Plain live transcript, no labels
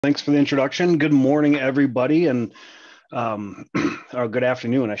Thanks for the introduction. Good morning, everybody, and or good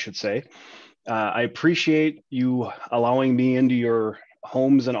afternoon, I should say. I appreciate you allowing me into your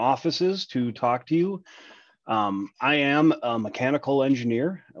homes and offices to talk to you. I am a mechanical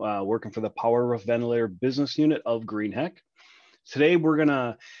engineer working for the Power Roof Ventilator Business Unit of GreenHeck. Today, we're going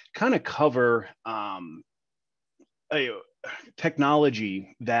to kind of cover a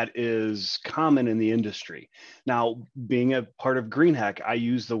technology that is common in the industry. Now, being a part of GreenHeck, I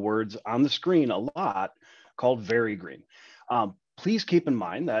use the words on the screen a lot called VeriGreen. Please keep in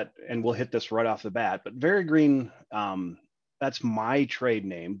mind that, and we'll hit this right off the bat, but VeriGreen, that's my trade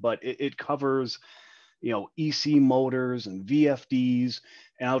name, but it covers, EC motors and VFDs,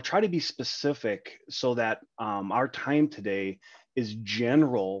 and I'll try to be specific so that our time today is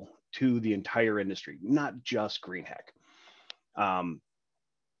general to the entire industry, not just GreenHeck. And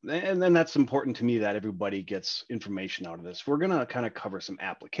then that's important to me that everybody gets information out of this. We're going to kind of cover some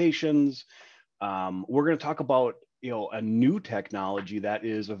applications. We're going to talk about, a new technology that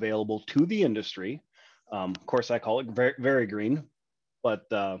is available to the industry. Of course, I call it VeriGreen, but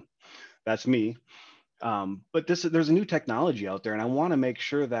that's me. But there's a new technology out there, and I want to make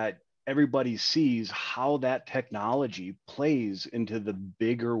sure that everybody sees how that technology plays into the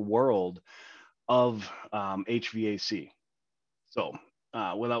bigger world of HVAC. So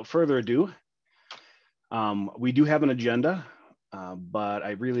without further ado, we do have an agenda, but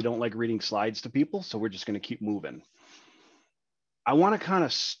I really don't like reading slides to people, so we're just going to keep moving. I want to kind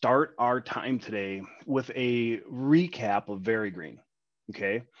of start our time today with a recap of VeriGreen,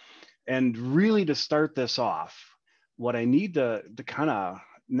 okay? And really to start this off, what I need to kind of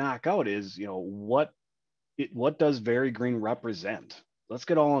knock out is, what does VeriGreen represent? Let's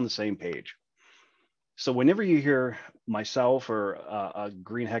get all on the same page. So whenever you hear myself or a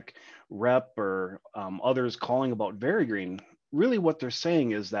GreenHeck rep or others calling about VeriGreen, really what they're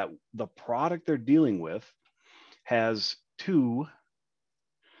saying is that the product they're dealing with has two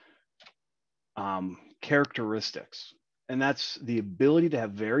characteristics, and that's the ability to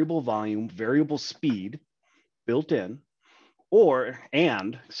have variable volume, variable speed built in,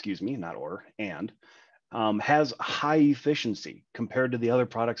 has high efficiency compared to the other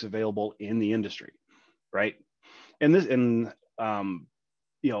products available in the industry. Right. And we're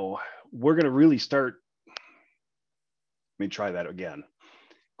going to really start. Let me try that again.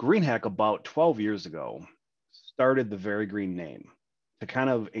 GreenHeck about 12 years ago started the VeriGreen name to kind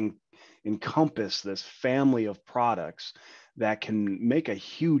of encompass this family of products that can make a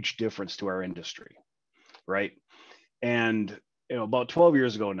huge difference to our industry. Right. And about 12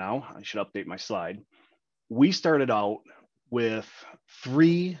 years ago now, I should update my slide. We started out with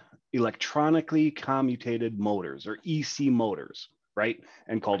 3 electronically commutated motors, or EC motors, right?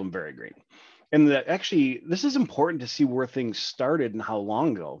 And called them VeriGreen. And this is important to see where things started and how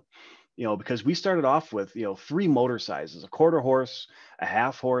long ago, because we started off with, 3 motor sizes: a 1/4 horse, a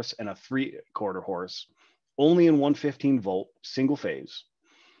 1/2 horse, and a 3/4 horse, only in 115 volt single phase.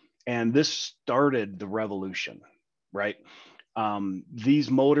 And this started the revolution, right?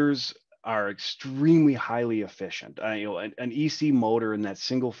 These motors are extremely highly efficient. An EC motor in that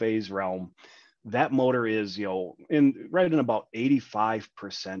single phase realm, that motor is, right in about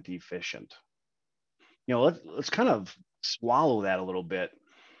 85% efficient. Let's kind of swallow that a little bit.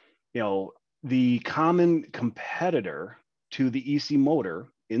 The common competitor to the EC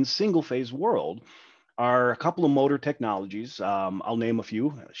motor in single phase world are a couple of motor technologies. I'll name a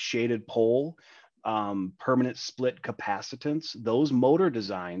few: shaded pole, permanent split capacitance. Those motor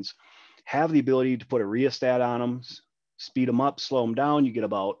designs have the ability to put a rheostat on them, speed them up, slow them down. You get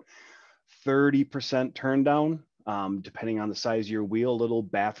about 30% turn down, depending on the size of your wheel. A little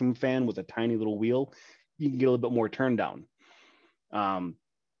bathroom fan with a tiny little wheel, you can get a little bit more turn down.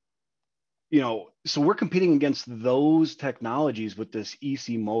 So we're competing against those technologies with this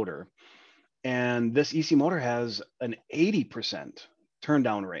EC motor. And this EC motor has an 80% turn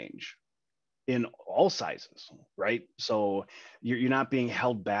down range in all sizes, right? So you're not being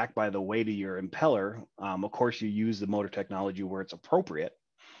held back by the weight of your impeller. Of course, you use the motor technology where it's appropriate,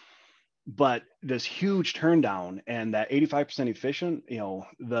 but this huge turn down and that 85% efficient,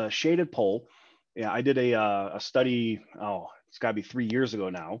 the shaded pole. Yeah, I did a study, it's got to be 3 years ago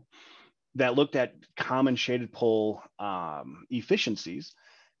now, that looked at common shaded pole efficiencies.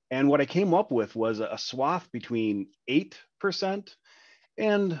 And what I came up with was a swath between 8%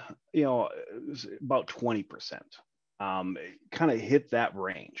 and about 20%. Kind of hit that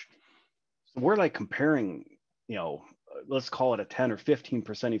range. So we're like comparing, let's call it a 10 or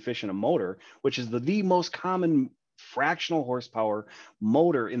 15% efficient motor, which is the most common fractional horsepower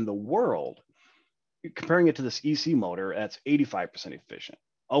motor in the world. Comparing it to this EC motor, that's 85% efficient.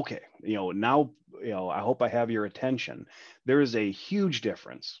 Okay, now, I hope I have your attention. There is a huge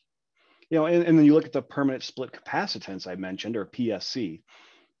difference. And then you look at the permanent split capacitance I mentioned, or PSC.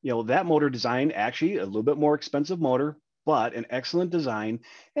 That motor design, actually a little bit more expensive motor, but an excellent design,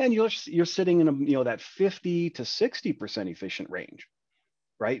 and you're sitting in that 50 to 60% efficient range,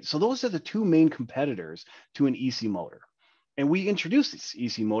 right? So those are the two main competitors to an EC motor. And we introduced this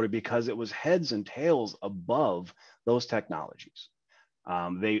EC motor because it was heads and tails above those technologies.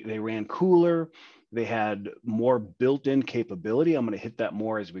 They ran cooler, they had more built-in capability. I'm going to hit that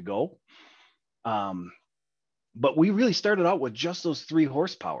more as we go. But we really started out with just those 3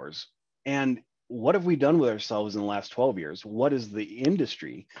 horsepowers. And what have we done with ourselves in the last 12 years? What has the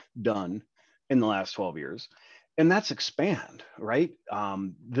industry done in the last 12 years? And that's expand, right?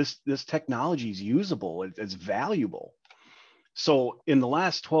 This technology is usable, it's valuable. So in the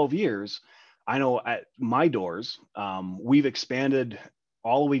last 12 years, I know at my doors, we've expanded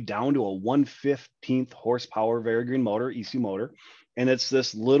all the way down to a 1/15th horsepower Very Green motor, EC motor. And it's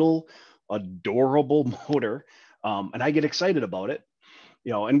this little adorable motor. And I get excited about it.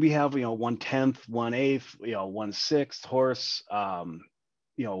 And we have, 1/10, 1/8, 1/6 horse,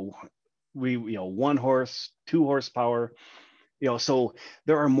 you know, 1 horse, 2 horsepower, so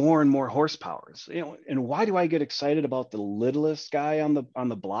there are more and more horsepowers, and why do I get excited about the littlest guy on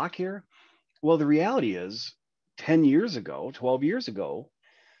the block here? Well, the reality is 10 years ago, 12 years ago,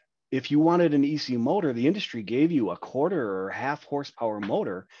 if you wanted an EC motor, the industry gave you a quarter or half horsepower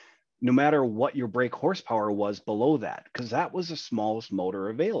motor, no matter what your brake horsepower was below that, because that was the smallest motor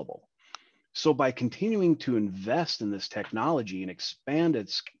available. So by continuing to invest in this technology and expand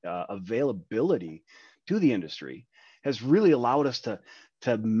its availability to the industry has really allowed us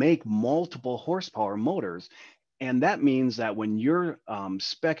to make multiple horsepower motors. And that means that when you're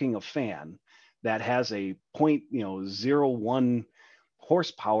speccing a fan that has a 0.01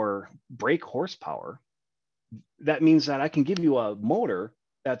 horsepower brake horsepower, that means that I can give you a motor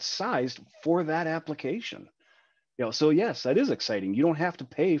that's sized for that application. So yes, that is exciting. You don't have to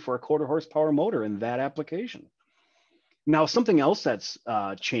pay for a quarter horsepower motor in that application. Now, something else that's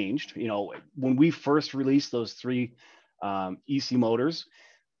changed, when we first released those 3 EC motors,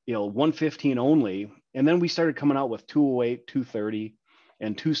 115 only, and then we started coming out with 208, 230,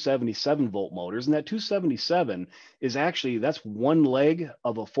 and 277 volt motors. And that 277 is actually, that's one leg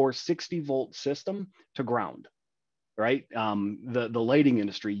of a 460 volt system to ground. Right. The lighting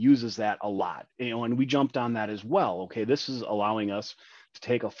industry uses that a lot, and we jumped on that as well. Okay, this is allowing us to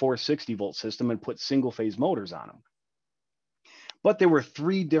take a 460 volt system and put single phase motors on them. But there were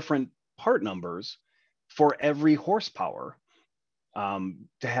 3 different part numbers for every horsepower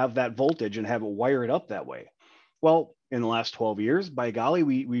to have that voltage and have it wired up that way. Well, in the last 12 years, by golly,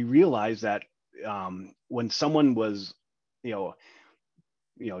 we realized that when someone was,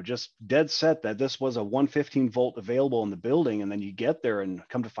 just dead set that this was a 115 volt available in the building, and then you get there and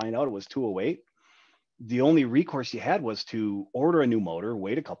come to find out it was 208, the only recourse you had was to order a new motor,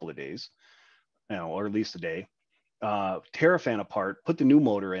 wait a couple of days, or at least a day, tear a fan apart, put the new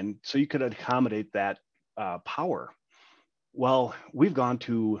motor in so you could accommodate that power. Well, we've gone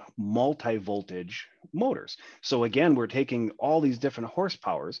to multi-voltage motors. So again, we're taking all these different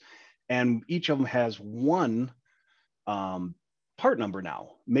horsepowers, and each of them has one part number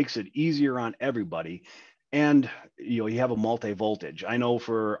now. Makes it easier on everybody. And you have a multi-voltage. I know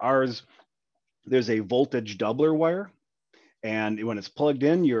for ours, there's a voltage doubler wire, and when it's plugged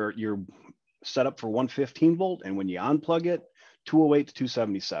in, you're set up for 115 volt, and when you unplug it, 208 to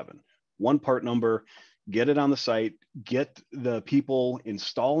 277. One part number. Get it on the site, get the people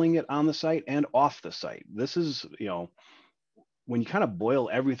installing it on the site and off the site. This is, when you kind of boil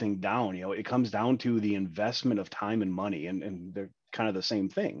everything down, it comes down to the investment of time and money, and they're kind of the same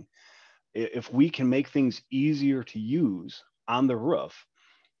thing. If we can make things easier to use on the roof,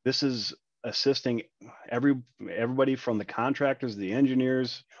 this is assisting everybody from the contractors, the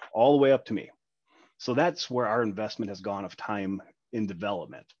engineers, all the way up to me. So that's where our investment has gone of time in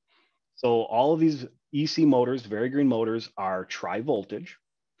development. So all of these EC motors, Very Green motors, are tri-voltage,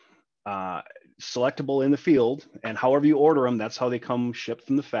 selectable in the field, and however you order them, that's how they come shipped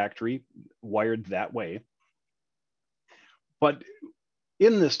from the factory, wired that way. But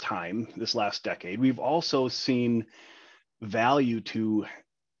in this time, this last decade, we've also seen value to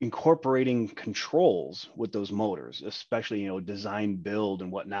incorporating controls with those motors, especially, design, build,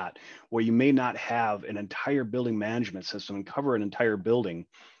 and whatnot, where you may not have an entire building management system and cover an entire building,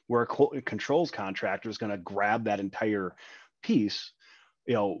 where a controls contractor is going to grab that entire piece.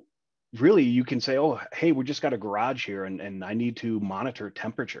 Really, you can say, oh, hey, we just got a garage here, and I need to monitor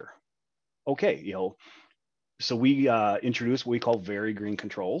temperature. Okay, So we introduced what we call VariGreen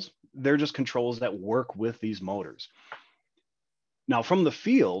controls. They're just controls that work with these motors. Now, from the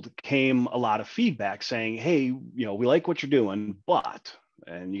field came a lot of feedback saying, hey, we like what you're doing, but,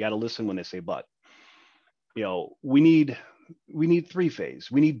 and you got to listen when they say but, we need three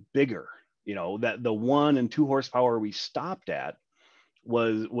phase, we need bigger, that the 1 and 2 horsepower we stopped at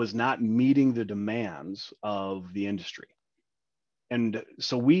was not meeting the demands of the industry. And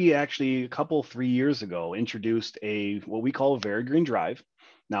so we actually, a couple 3 years ago, introduced what we call a VariGreen drive.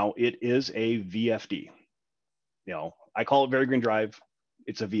 Now it is a VFD. I call it VariGreen drive.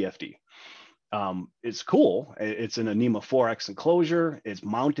 It's a VFD. It's cool. It's an ANEMA 4X enclosure. It's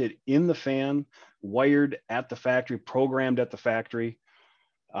mounted in the fan, wired at the factory, programmed at the factory.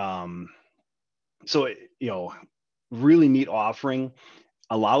 So, really neat offering.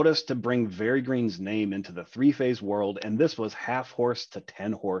 Allowed us to bring VariGreen's name into the three-phase world, and this was 0.5 horse to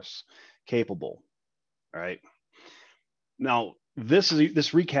 10 horse capable. All right. Now, this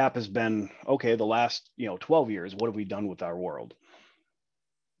recap has been okay. The last 12 years, what have we done with our world?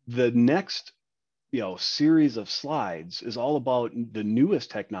 The next series of slides is all about the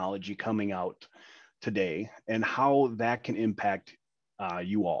newest technology coming out today and how that can impact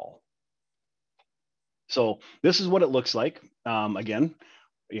you all. So this is what it looks like. Again,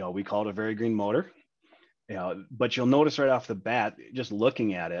 we call it a VariGreen motor. But you'll notice right off the bat, just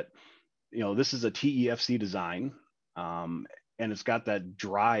looking at it, this is a TEFC design, and it's got that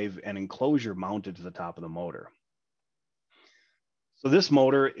drive and enclosure mounted to the top of the motor. So this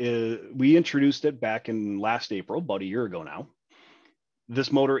motor we introduced it back in last April, about a year ago now.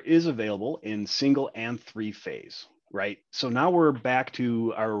 This motor is available in single and three phase, right? So now we're back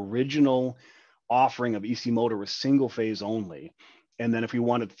to our original offering of EC motor with single phase only. And then if we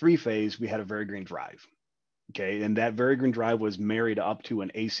wanted three phase, we had a VariGreen drive. Okay. And that VariGreen drive was married up to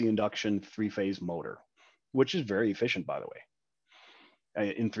an AC induction three phase motor, which is very efficient, by the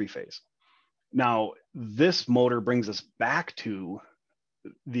way, in three phase. Now, this motor brings us back to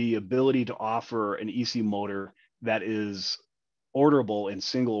the ability to offer an EC motor that is orderable in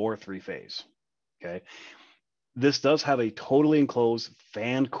single or three phase. Okay. This does have a totally enclosed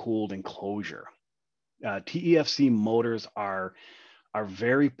fan cooled enclosure. TEFC motors are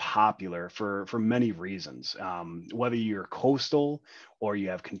very popular for many reasons. Whether you're coastal or you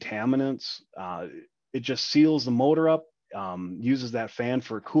have contaminants, it just seals the motor up, uses that fan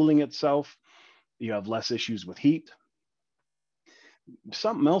for cooling itself. You have less issues with heat.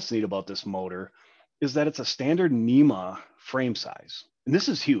 Something else neat about this motor is that it's a standard NEMA frame size. And this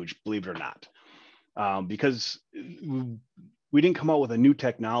is huge, believe it or not, because we didn't come out with a new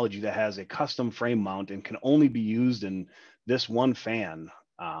technology that has a custom frame mount and can only be used in this one fan.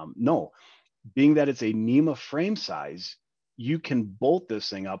 No, being that it's a NEMA frame size, you can bolt this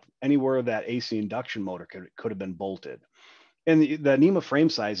thing up anywhere that AC induction motor could have been bolted. And the NEMA frame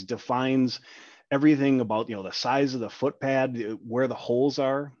size defines everything about the size of the foot pad, where the holes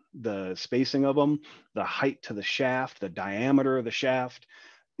are, the spacing of them, the height to the shaft, the diameter of the shaft.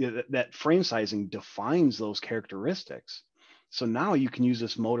 That frame sizing defines those characteristics. So now you can use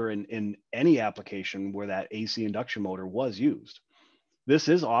this motor in any application where that AC induction motor was used. This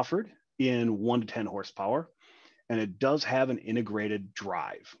is offered in 1 to 10 horsepower, and it does have an integrated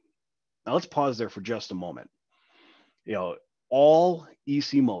drive. Now let's pause there for just a moment. All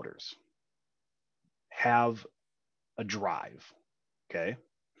EC motors have a drive, okay?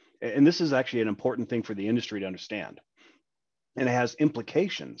 And this is actually an important thing for the industry to understand. And it has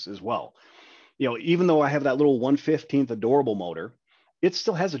implications as well. Even though I have that little 1/15 adorable motor, it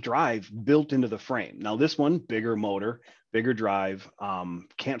still has a drive built into the frame. Now this one, bigger motor, bigger drive,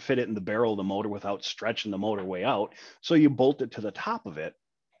 can't fit it in the barrel of the motor without stretching the motor way out. So you bolt it to the top of it.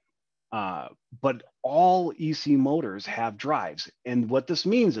 But all EC motors have drives. And what this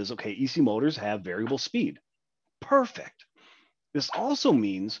means is, okay, EC motors have variable speed. Perfect. This also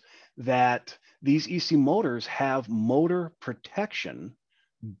means that these EC motors have motor protection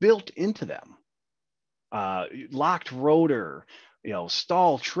built into them. Locked rotor,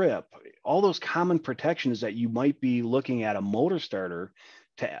 stall trip, all those common protections that you might be looking at a motor starter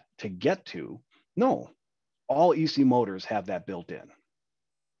to get to. No, all EC motors have that built in.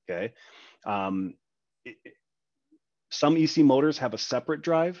 Okay. Some EC motors have a separate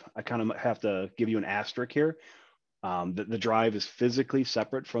drive. I kind of have to give you an asterisk here. The drive is physically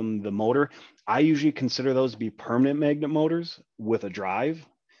separate from the motor. I usually consider those to be permanent magnet motors with a drive.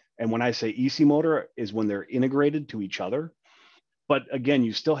 And when I say EC motor is when they're integrated to each other. But again,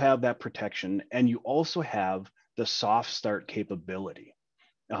 you still have that protection, and you also have the soft start capability.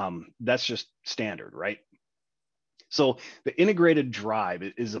 That's just standard, right? So the integrated drive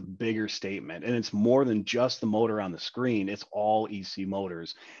is a bigger statement, and it's more than just the motor on the screen. It's all EC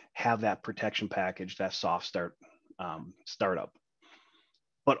motors have that protection package, that soft start startup.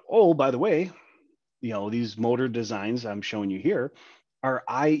 But oh, by the way, these motor designs I'm showing you here are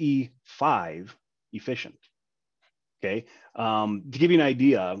IE5 efficient. Okay. To give you an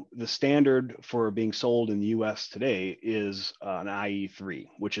idea, the standard for being sold in the US today is an IE3,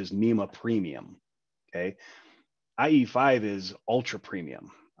 which is NEMA premium. Okay. IE5 is ultra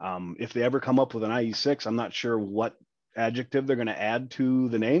premium. If they ever come up with an IE6, I'm not sure what adjective they're going to add to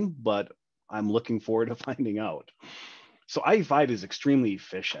the name, but I'm looking forward to finding out. So IE5 is extremely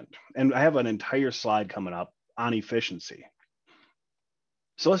efficient. And I have an entire slide coming up on efficiency.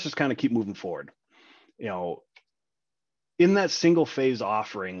 So let's just kind of keep moving forward. In that single phase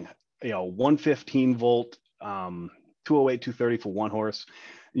offering, 115 volt, 208, 230 for 1 horse,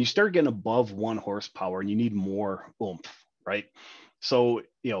 and you start getting above 1 horsepower and you need more oomph, right? So,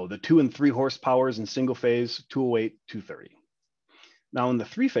 the 2 and 3 horsepowers in single phase, 208, 230. Now in the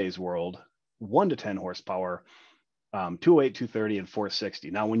 3-phase world, 1 to 10 horsepower, 208, 230, and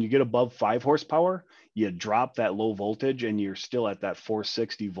 460. Now, when you get above 5 horsepower, you drop that low voltage and you're still at that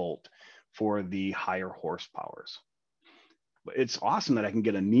 460 volt for the higher horsepowers. But it's awesome that I can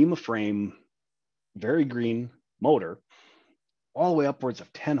get a NEMA frame, very green motor, all the way upwards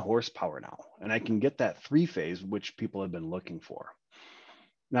of 10 horsepower now. And I can get that 3-phase, which people have been looking for.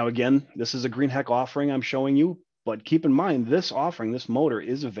 Now, again, this is a GreenHeck offering I'm showing you, but keep in mind, this offering, this motor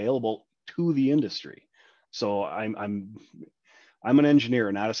is available to the industry. So I'm an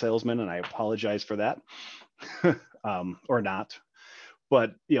engineer, not a salesman, and I apologize for that, or not.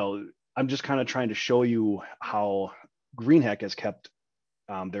 But I'm just kind of trying to show you how GreenHeck has kept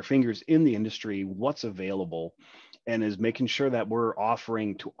their fingers in the industry, what's available, and is making sure that we're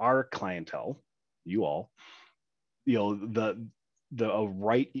offering to our clientele, you all, the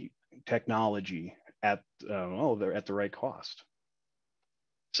right technology at they're at the right cost.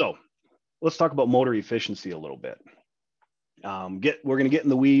 So let's talk about motor efficiency a little bit. We're going to get in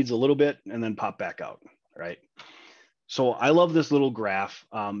the weeds a little bit and then pop back out, right? So I love this little graph.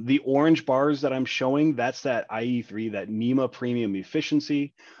 The orange bars that I'm showing, that's that IE3, that NEMA premium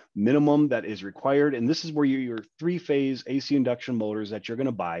efficiency minimum that is required. And this is where your 3-phase AC induction motors that you're going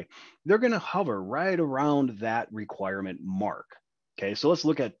to buy, they're going to hover right around that requirement mark. Okay, so let's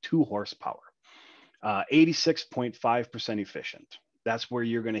look at 2 horsepower, 86.5% efficient. That's where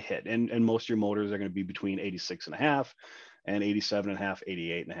you're going to hit. And most of your motors are going to be between 86.5 and 87.5,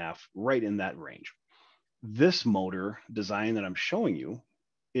 88.5, right in that range. This motor design that I'm showing you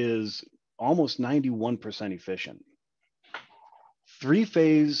is almost 91% efficient.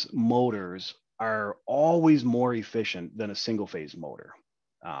 3-phase motors are always more efficient than a single-phase motor.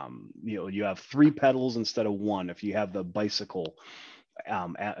 You have 3 pedals instead of 1 if you have the bicycle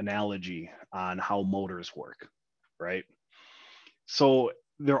analogy on how motors work, right? So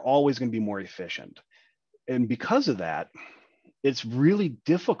they're always going to be more efficient. And because of that, it's really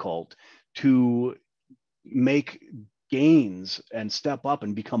difficult to make gains and step up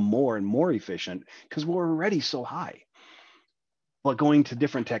and become more and more efficient because we're already so high. But going to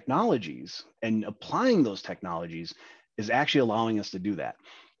different technologies and applying those technologies is actually allowing us to do that.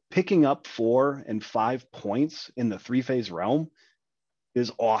 Picking up 4 and 5 points in the 3-phase realm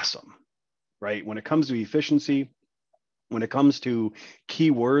is awesome, right? When it comes to efficiency, when it comes to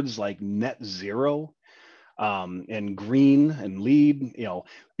keywords like net zero and green and LEED,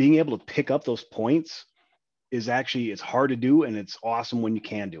 being able to pick up those points is actually, it's hard to do, and it's awesome when you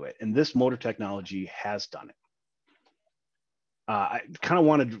can do it. And this motor technology has done it. I kind of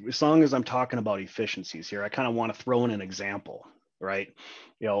wanted, as long as I'm talking about efficiencies here, I kind of want to throw in an example, right?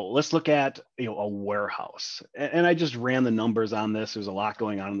 Let's look at a warehouse, and I just ran the numbers on this. There's a lot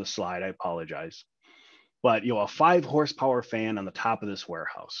going on in the slide. I apologize, but a 5 horsepower fan on the top of this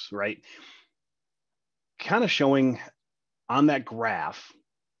warehouse, right? Kind of showing on that graph,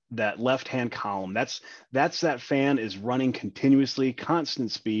 that left-hand column, that's that fan is running continuously, constant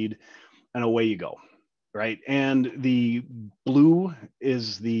speed, and away you go, right? And the blue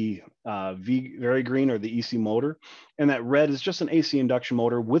is the very green, or the EC motor, and that red is just an AC induction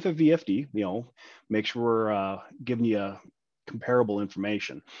motor with a VFD. Make sure we're giving you comparable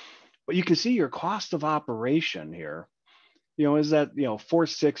information. But you can see your cost of operation here, is that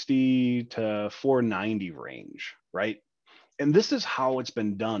 460 to 490 range, right? And this is how it's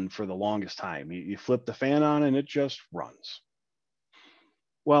been done for the longest time. You flip the fan on and it just runs.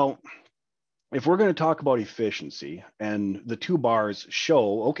 Well, if we're going to talk about efficiency, and the 2 bars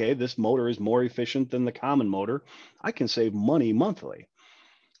show, okay, this motor is more efficient than the common motor, I can save money monthly.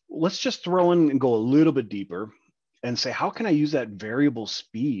 Let's just throw in and go a little bit deeper. and say, how can I use that variable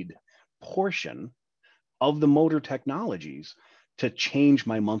speed portion of the motor technologies to change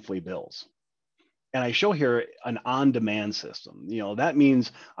my monthly bills? And I show here an on-demand system. That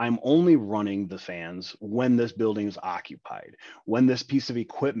means I'm only running the fans when this building is occupied, when this piece of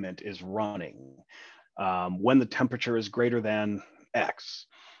equipment is running, when the temperature is greater than X.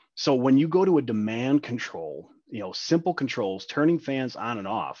 So when you go to a demand control, simple controls, turning fans on and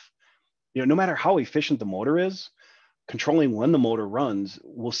off, no matter how efficient the motor is, controlling when the motor runs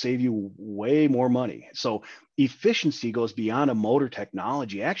will save you way more money. So efficiency goes beyond a motor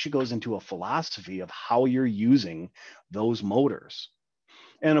technology. It actually goes into a philosophy of how you're using those motors.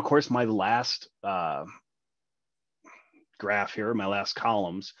 And of course, my last graph here, my last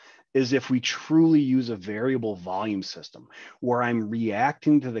columns, is if we truly use a variable volume system where I'm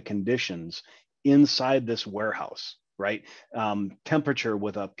reacting to the conditions inside this warehouse, right? Temperature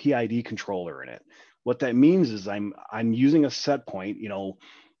with a PID controller in it. What that means is I'm using a set point,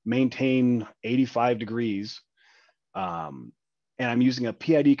 maintain 85 degrees, and I'm using a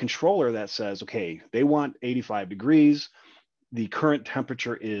PID controller that says, okay, they want 85 degrees. The current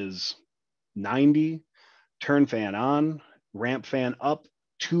temperature is 90. Turn fan on, ramp fan up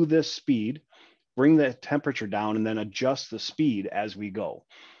to this speed, bring the temperature down, and then adjust the speed as we go.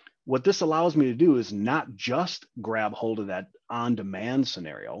 What this allows me to do is not just grab hold of that on-demand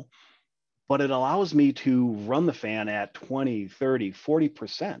scenario, but it allows me to run the fan at 20, 30,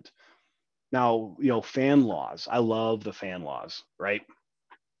 40%. Now, fan laws. I love the fan laws, right?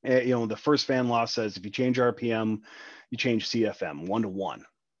 The first fan law says if you change RPM, you change CFM 1-to-1.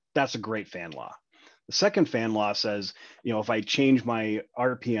 That's a great fan law. The second fan law says, if I change my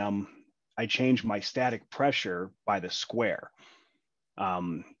RPM, I change my static pressure by the square.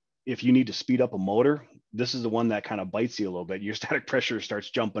 If you need to speed up a motor, this is the one that kind of bites you a little bit. Your static pressure starts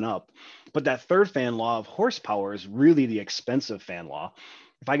jumping up. But that third fan law of horsepower is really the expensive fan law.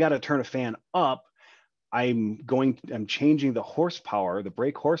 If I got to turn a fan up, I'm changing the horsepower, the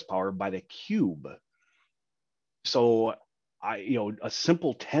brake horsepower by the cube. So a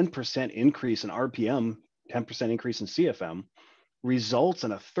simple 10% increase in RPM, 10% increase in CFM results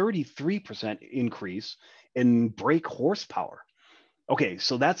in a 33% increase in brake horsepower. Okay,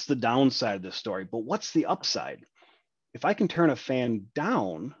 so that's the downside of this story, but what's the upside? If I can turn a fan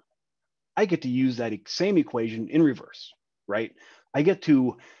down, I get to use that same equation in reverse, right? I get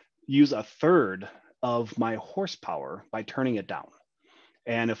to use a third of my horsepower by turning it down.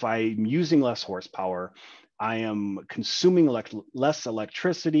 And if I'm using less horsepower, I am consuming less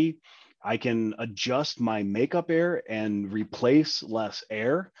electricity. I can adjust my makeup air and replace less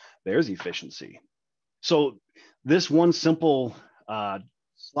air. There's efficiency. So this one simple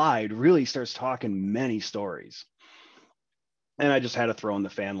slide really starts talking many stories. And I just had to throw in the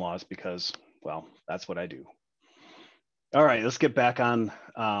fan laws because, well, that's what I do. All right, let's get back on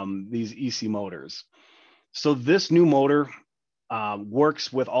these EC motors. So this new motor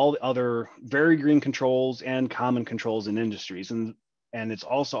works with all the other Vari-Green controls and common controls in industries. And it's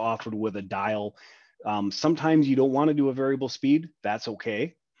also offered with a dial. Sometimes you don't want to do a variable speed. That's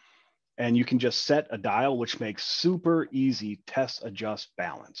okay. And you can just set a dial, which makes super easy test, adjust,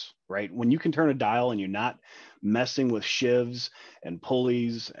 balance, right? When you can turn a dial and you're not messing with shivs and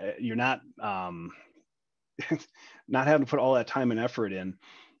pulleys, you're not not having to put all that time and effort in,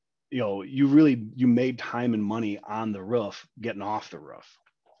 you made time and money on the roof, getting off the roof,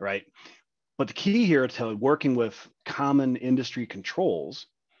 right? But the key here to working with common industry controls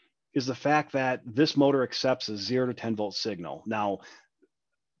is the fact that this motor accepts a 0 to 10 volt signal. Now,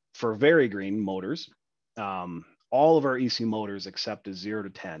 for Vari-Green motors, all of our EC motors accept a 0 to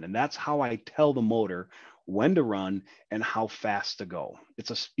 10, and that's how I tell the motor when to run and how fast to go.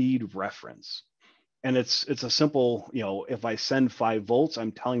 It's a speed reference. And it's a simple, if I send 5 volts,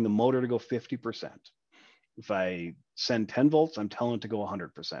 I'm telling the motor to go 50%. If I send 10 volts, I'm telling it to go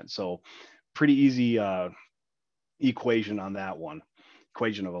 100%. So pretty easy equation on that one,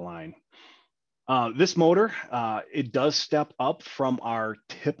 equation of a line. This motor, it does step up from our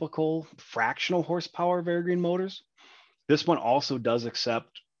typical fractional horsepower Vari-Green motors. This one also does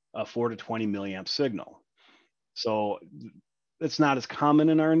accept a 4 to 20 milliamp signal. So it's not as common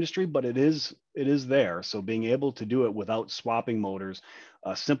in our industry, but it is there. So being able to do it without swapping motors,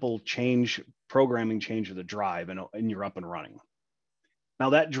 a simple programming change of the drive, and you're up and running.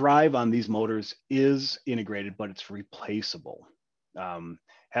 Now that drive on these motors is integrated, but it's replaceable.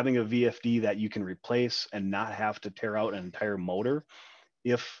 Having a VFD that you can replace and not have to tear out an entire motor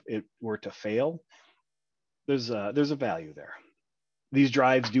if it were to fail, there's a value there. These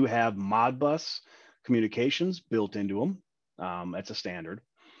drives do have Modbus communications built into them. It's a standard.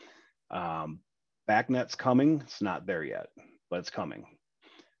 Back net's coming. It's not there yet, but it's coming.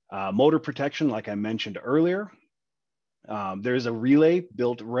 Motor protection, like I mentioned earlier, there's a relay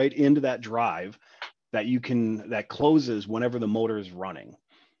built right into that drive that closes whenever the motor is running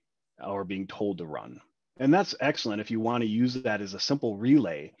or being told to run. And that's excellent if you want to use that as a simple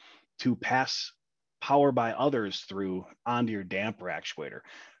relay to pass power by others through onto your damper actuator.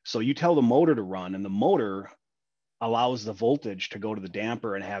 So you tell the motor to run, and the motor allows the voltage to go to the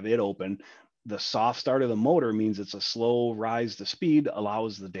damper and have it open. The soft start of the motor means it's a slow rise to speed,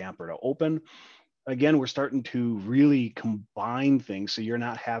 allows the damper to open. Again, we're starting to really combine things so you're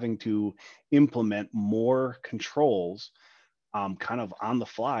not having to implement more controls kind of on the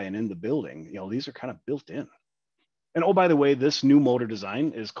fly and in the building. These are kind of built in. And oh, by the way, this new motor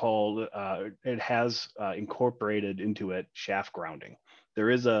design is called, it has incorporated into it shaft grounding. There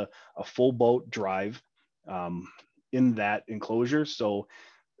is a full boat drive in that enclosure. So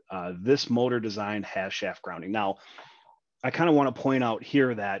this motor design has shaft grounding. Now, I kind of want to point out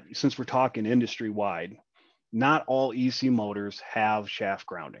here that since we're talking industry wide, not all EC motors have shaft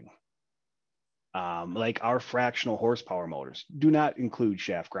grounding. Like our fractional horsepower motors do not include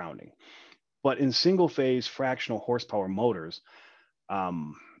shaft grounding. But in single phase fractional horsepower motors, I've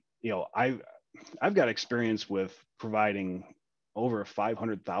got experience with providing over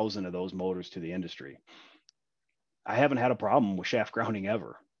 500,000 of those motors to the industry. I haven't had a problem with shaft grounding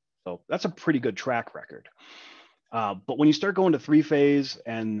ever. So that's a pretty good track record. But when you start going to three phase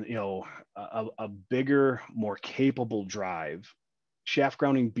and a bigger, more capable drive, shaft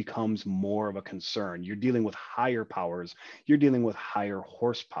grounding becomes more of a concern. You're dealing with higher powers. You're dealing with higher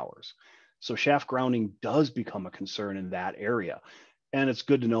horsepowers. So shaft grounding does become a concern in that area. And it's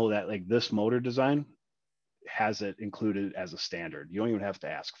good to know that like this motor design has it included as a standard. You don't even have to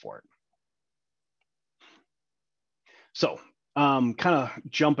ask for it. So kind of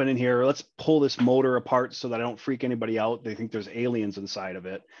jumping in here, let's pull this motor apart so that I don't freak anybody out. They think there's aliens inside of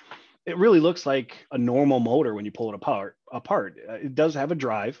it. It really looks like a normal motor when you pull it apart. It does have a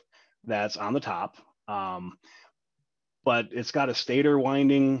drive that's on the top, but it's got a stator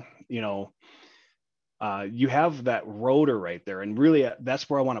winding. You have that rotor right there, and really that's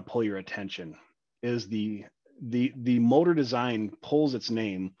where I want to pull your attention. Is the motor design pulls its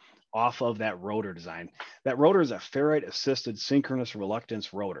name off of that rotor design. That rotor is a ferrite assisted synchronous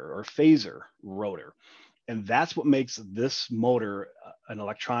reluctance rotor, or phaser rotor. And that's what makes this motor an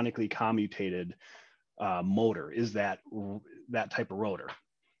electronically commutated motor, is that type of rotor.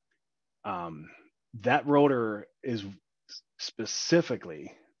 That rotor is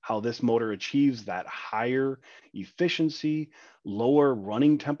specifically how this motor achieves that higher efficiency, lower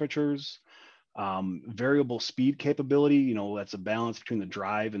running temperatures, variable speed capability. That's a balance between the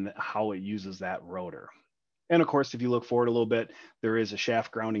drive and how it uses that rotor. And of course, if you look forward a little bit, there is a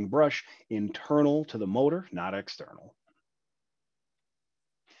shaft grounding brush internal to the motor, not external.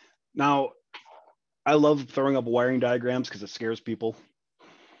 Now, I love throwing up wiring diagrams because it scares people.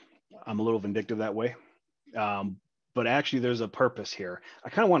 I'm a little vindictive that way. But actually, there's a purpose here. I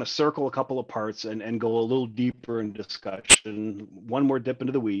kind of want to circle a couple of parts and go a little deeper in discussion. One more dip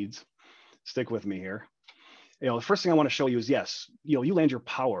into the weeds. Stick with me here. The first thing I want to show you is, yes, you land your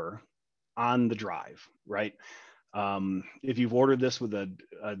power on the drive, right? If you've ordered this with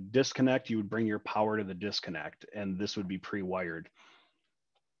a disconnect, you would bring your power to the disconnect, and this would be pre-wired.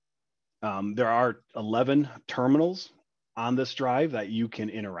 There are 11 terminals on this drive that you can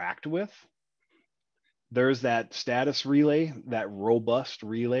interact with. There's that status relay, that robust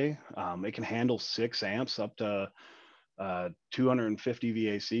relay. It can handle 6 amps up to 250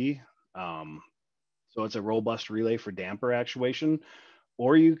 VAC. So it's a robust relay for damper actuation.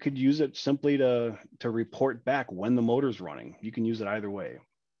 Or you could use it simply to report back when the motor's running. You can use it either way.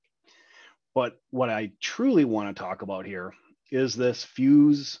 But what I truly want to talk about here is this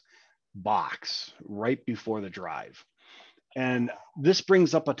fuse box right before the drive. And this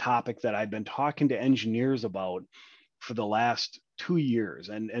brings up a topic that I've been talking to engineers about for the last 2 years.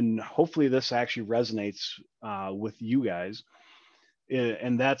 And hopefully this actually resonates with you guys.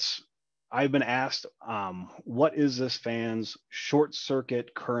 And that's, I've been asked, what is this fan's short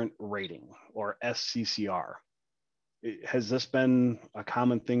circuit current rating, or SCCR? Has this been a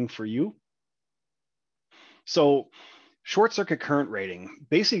common thing for you? So short circuit current rating,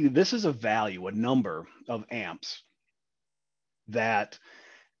 basically this is a value, a number of amps that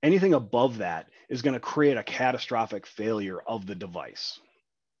anything above that is going to create a catastrophic failure of the device.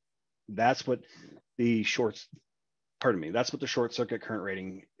 That's what the short circuit current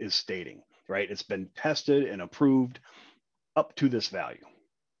rating is stating, right? It's been tested and approved up to this value,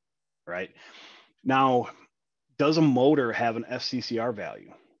 right? Now, does a motor have an SCCR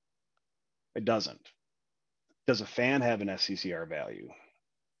value? It doesn't. Does a fan have an SCCR value?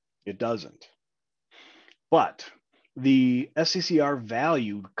 It doesn't. But the SCCR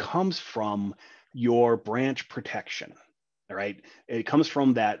value comes from your branch protection, all right? It comes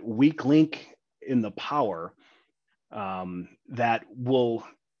from that weak link in the power that will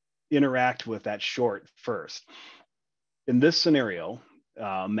interact with that short first. In this scenario,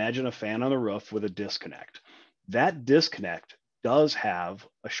 imagine a fan on the roof with a disconnect. That disconnect does have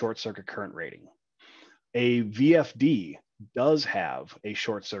a short circuit current rating. A VFD does have a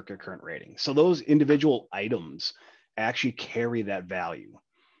short circuit current rating. So those individual items actually carry that value.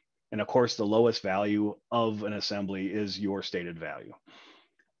 And of course, the lowest value of an assembly is your stated value.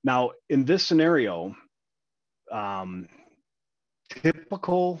 Now, in this scenario,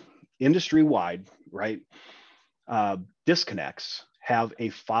 typical industry-wide, right, disconnects have a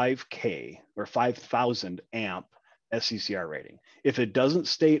 5K or 5,000 amp SCCR rating. If it doesn't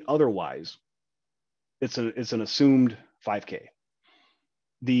state otherwise, it's an assumed 5K.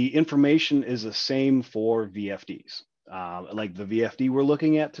 The information is the same for VFDs. Like the VFD we're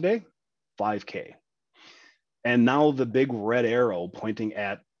looking at today, 5K. And now the big red arrow pointing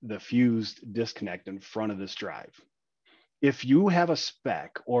at the fused disconnect in front of this drive. If you have a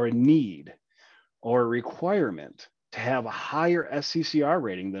spec or a need or a requirement to have a higher SCCR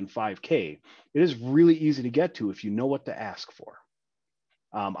rating than 5K, it is really easy to get to if you know what to ask for.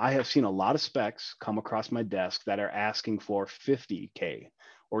 I have seen a lot of specs come across my desk that are asking for 50K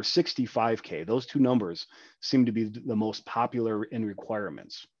or 65K. Those two numbers seem to be the most popular in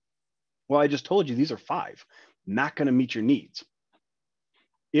requirements. Well, I just told you these are 5, not going to meet your needs.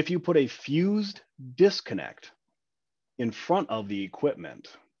 If you put a fused disconnect in front of the equipment,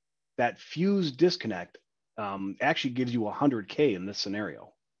 that fused disconnect actually gives you 100K in this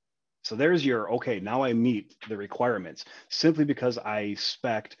scenario. So there's your, okay, now I meet the requirements simply because I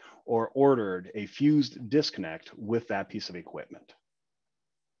spec'd or ordered a fused disconnect with that piece of equipment.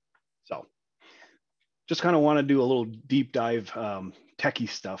 So just kind of want to do a little deep dive techie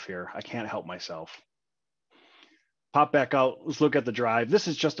stuff here. I can't help myself. Pop back out, let's look at the drive. This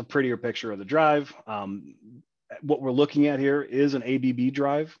is just a prettier picture of the drive. What we're looking at here is an ABB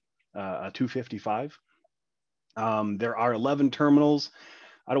drive, a 255. There are 11 terminals.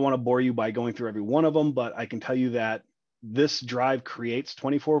 I don't want to bore you by going through every one of them, but I can tell you that this drive creates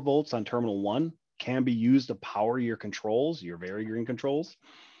 24 volts on terminal 1, can be used to power your controls, your VariGreen controls.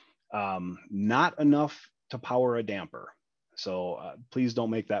 Not enough to power a damper. So please don't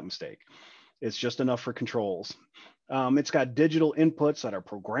make that mistake. It's just enough for controls. It's got digital inputs that are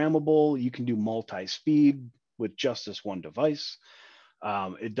programmable. You can do multi-speed with just this one device.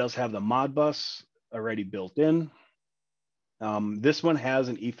 It does have the Modbus already built in. This one has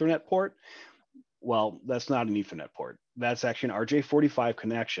an Ethernet port. Well, that's not an Ethernet port. That's actually an RJ45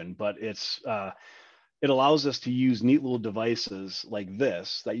 connection, but it allows us to use neat little devices like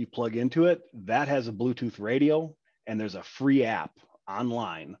this that you plug into it. That has a Bluetooth radio, and there's a free app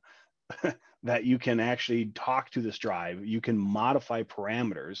online that you can actually talk to this drive. You can modify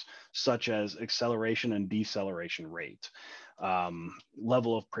parameters such as acceleration and deceleration rate,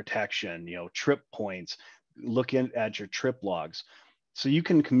 level of protection, trip points, look at your trip logs. So you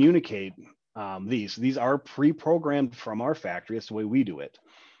can communicate these. These are pre-programmed from our factory. That's the way we do it.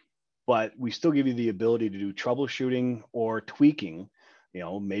 But we still give you the ability to do troubleshooting or tweaking.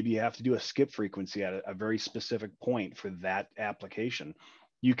 Maybe you have to do a skip frequency at a very specific point for that application.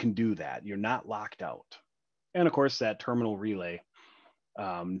 You can do that. You're not locked out. And of course, that terminal relay,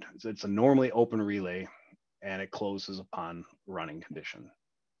 it's a normally open relay, and it closes upon running condition.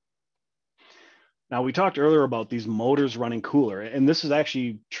 Now, we talked earlier about these motors running cooler, and this is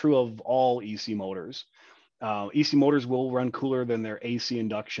actually true of all EC motors. EC motors will run cooler than their AC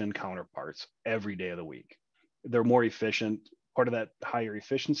induction counterparts every day of the week. They're more efficient. Part of that higher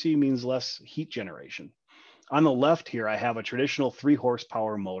efficiency means less heat generation. On the left here, I have a traditional 3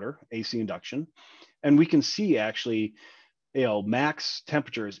 horsepower motor, AC induction, and we can see actually, max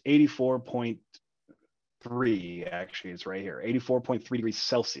temperature is 84.3, actually it's right here, 84.3 degrees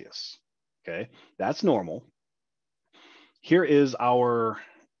Celsius. Okay, that's normal. Here is our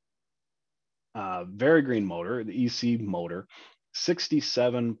VariGreen motor, the EC motor,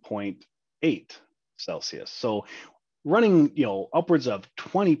 67.8 Celsius. So running, upwards of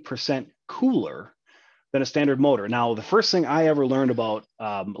 20% cooler than a standard motor. Now, the first thing I ever learned about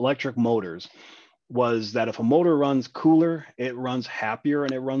electric motors was that if a motor runs cooler, it runs happier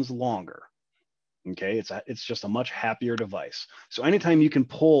and it runs longer. Okay, it's just a much happier device. So anytime you can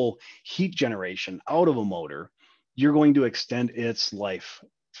pull heat generation out of a motor, you're going to extend its life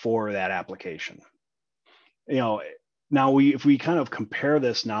for that application. Now, if we kind of compare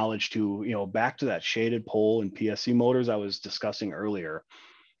this knowledge to, back to that shaded pole and PSC motors I was discussing earlier,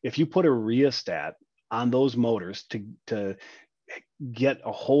 if you put a rheostat on those motors to get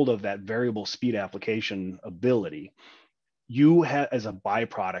a hold of that variable speed application ability, you have, as a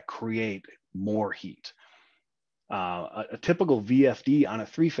byproduct, create more heat. A typical VFD on a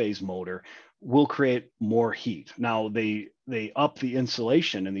three-phase motor will create more heat. Now they up the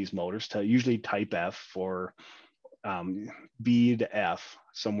insulation in these motors to usually type F for B to F,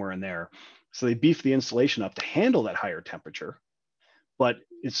 somewhere in there. So they beef the insulation up to handle that higher temperature, but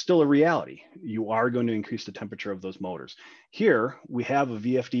it's still a reality. You are going to increase the temperature of those motors. Here we have a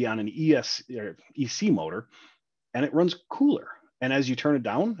VFD on an EC motor, and it runs cooler. And as you turn it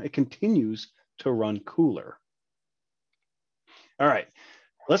down, it continues to run cooler. All right,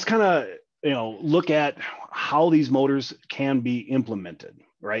 let's kind of look at how these motors can be implemented,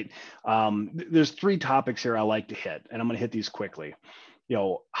 right? There's three topics here I like to hit, and I'm going to hit these quickly.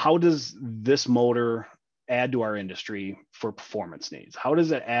 How does this motor add to our industry for performance needs? How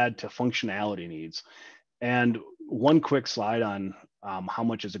does it add to functionality needs? And one quick slide on how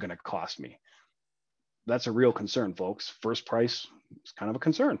much is it going to cost me? That's a real concern, folks. First price is kind of a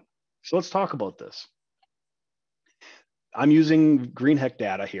concern. So let's talk about this. I'm using GreenHEC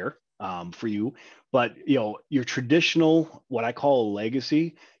data here for you, but your traditional, what I call a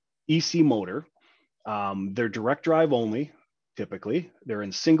legacy EC motor, they're direct drive only. Typically, they're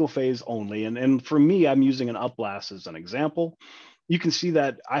in single phase only. And for me, I'm using an upblast as an example. You can see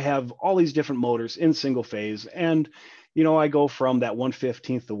that I have all these different motors in single phase, and I go from that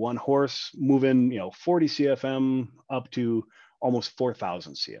 1/15 to 1 horse, moving 40 CFM up to almost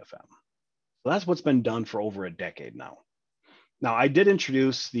 4,000 CFM. So that's what's been done for over a decade now. Now, I did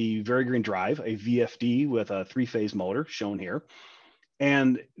introduce the VeriGreen Drive, a VFD with a three-phase motor shown here,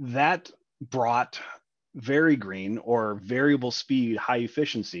 and that brought VeriGreen, or variable speed high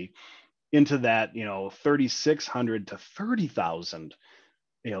efficiency, into that 3,600 to 30,000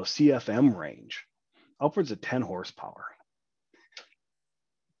 CFM range, upwards of 10 horsepower,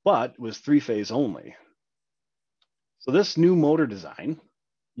 but was three-phase only. So this new motor design,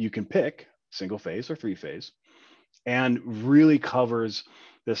 you can pick single phase or three-phase, and really covers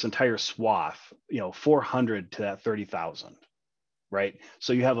this entire swath, 400 to that 30,000, right?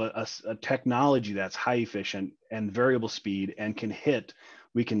 So you have a technology that's high efficient and variable speed, and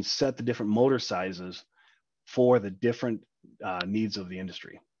we can set the different motor sizes for the different needs of the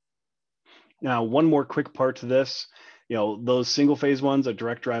industry. Now, one more quick part to this, those single phase ones are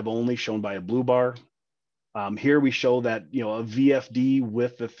direct drive only, shown by a blue bar. Here we show that, a VFD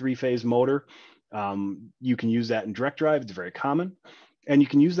with the three-phase motor, you can use that in direct drive. It's very common. And you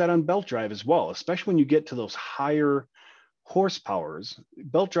can use that on belt drive as well, especially when you get to those higher horsepowers.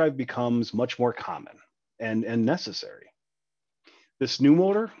 Belt drive becomes much more common and necessary. This new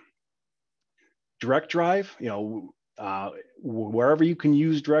motor, direct drive, wherever you can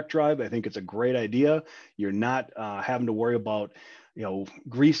use direct drive, I think it's a great idea. You're not having to worry about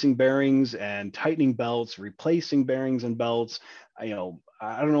greasing bearings and tightening belts, replacing bearings and belts. I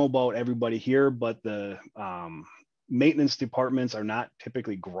don't know about everybody here, but the maintenance departments are not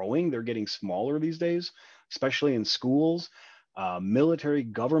typically growing. They're getting smaller these days, especially in schools, military,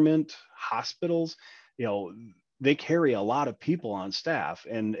 government, hospitals. They carry a lot of people on staff,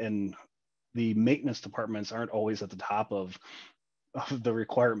 and the maintenance departments aren't always at the top of the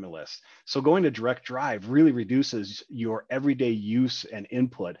requirement list. So going to direct drive really reduces your everyday use and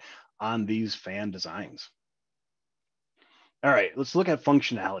input on these fan designs. All right, let's look at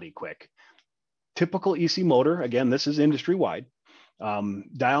functionality quick. Typical EC motor, again, this is industry wide.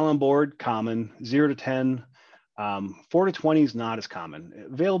 Dial on board, common, 0 to 10. 4 to 20 is not as common.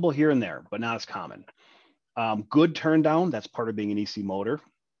 Available here and there, but not as common. Good turn down, that's part of being an EC motor.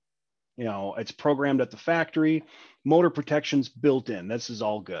 It's programmed at the factory. Motor protection's built in. This is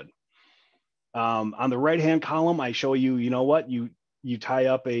all good. On the right-hand column, I show you, you tie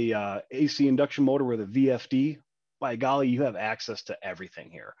up a AC induction motor with a VFD. By golly, you have access to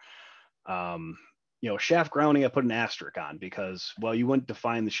everything here. Shaft grounding, I put an asterisk on because, well, you wouldn't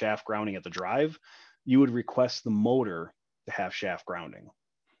define the shaft grounding at the drive. You would request the motor to have shaft grounding.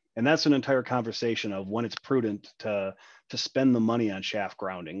 And that's an entire conversation of when it's prudent to spend the money on shaft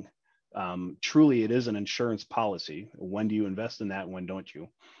grounding. Truly, it is an insurance policy. When do you invest in that? When don't you?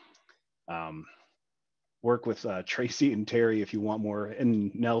 Work with Tracy and Terry if you want more,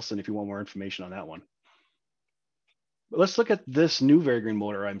 and Nelson if you want more information on that one. But let's look at this new VeriGreen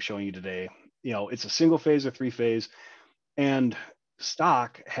motor I'm showing you today. It's a single phase or three phase, and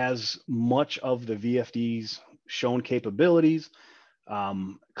stock has much of the VFD's shown capabilities,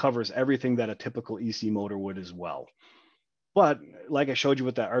 covers everything that a typical EC motor would as well. But like I showed you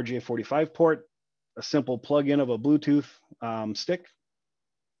with that RJ45 port, a simple plug-in of a Bluetooth stick,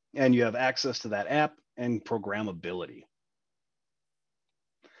 and you have access to that app and programmability.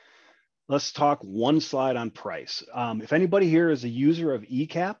 Let's talk one slide on price. If anybody here is a user of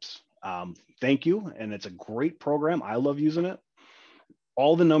ECAPS, thank you. And it's a great program. I love using it.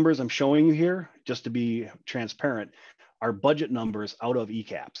 All the numbers I'm showing you here, just to be transparent, are budget numbers out of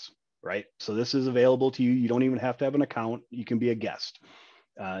ECAPS, right? So this is available to you. You don't even have to have an account. You can be a guest.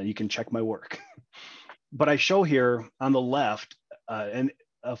 You can check my work. But I show here on the left, and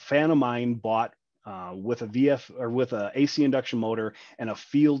a fan of mine bought with a VF or with a AC induction motor and a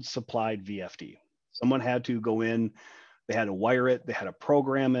field supplied VFD. Someone had to go in, they had to wire it, they had to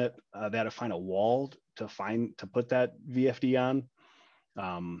program it, they had to find a wall to put that VFD on.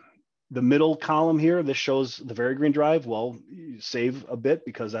 The middle column here, this shows the VariGreen drive. Well, you save a bit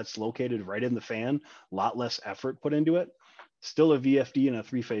because that's located right in the fan, a lot less effort put into it. Still a VFD and a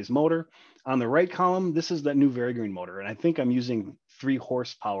 3-phase motor. On the right column, this is that new VariGreen motor. And I think I'm using 3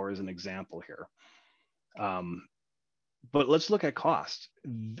 horsepower as an example here. But let's look at cost.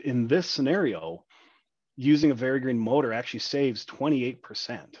 In this scenario, using a VariGreen motor actually saves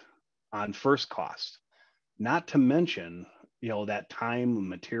 28% on first cost, not to mention, that time,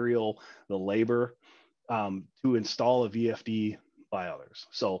 material, the labor to install a VFD by others.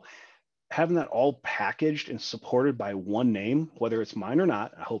 So having that all packaged and supported by one name, whether it's mine or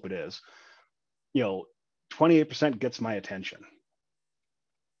not, I hope it is, 28% gets my attention.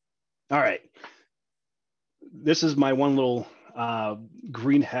 All right. This is my one little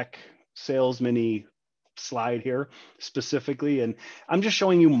GreenHEC sales mini slide here specifically. And I'm just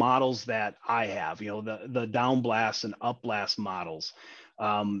showing you models that I have, the down blast and up blast models,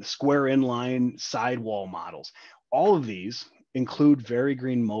 square inline sidewall models. All of these include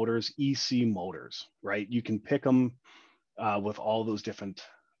VariGreen motors, EC motors, right? You can pick them with all those different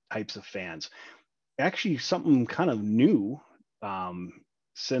types of fans. Actually, something kind of new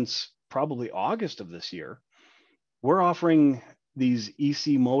since probably August of this year, we're offering these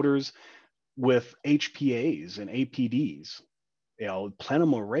EC motors with HPAs and APDs.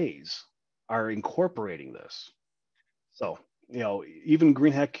 Plenum arrays are incorporating this. So, even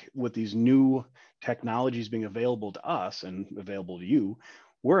GreenHEC with these new technologies being available to us and available to you,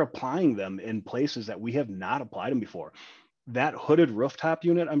 we're applying them in places that we have not applied them before. That hooded rooftop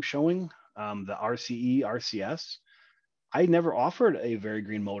unit I'm showing, the RCE, RCS, I never offered a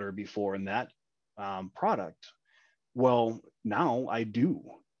VariGreen motor before in that product. Well, now I do.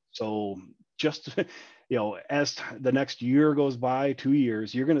 So just, as the next year goes by, 2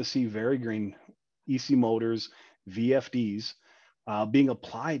 years, you're going to see VariGreen EC motors, VFDs being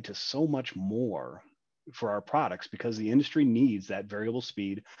applied to so much more for our products because the industry needs that variable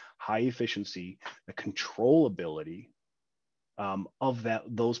speed, high efficiency, the controllability of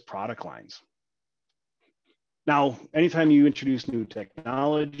those product lines. Now, anytime you introduce new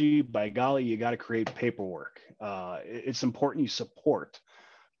technology, by golly, you got to create paperwork. It's important you support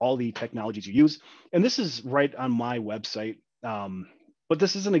all the technologies you use. And this is right on my website. But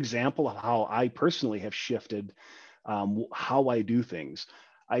this is an example of how I personally have shifted how I do things.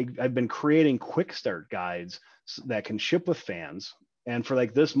 I've been creating quick start guides that can ship with fans. And for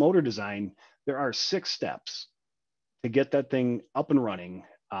like this motor design, there are 6 steps to get that thing up and running.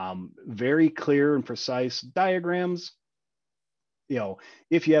 Very clear and precise diagrams.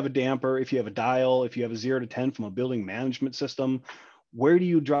 If you have a damper, if you have a dial, if you have a 0 to 10 from a building management system, where do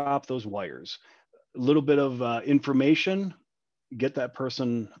you drop those wires? A little bit of information, get that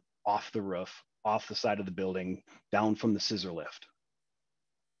person off the roof, off the side of the building, down from the scissor lift.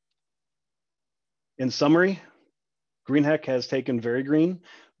 In summary, GreenHEC has taken VariGreen,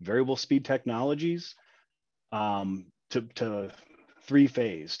 variable speed technologies, to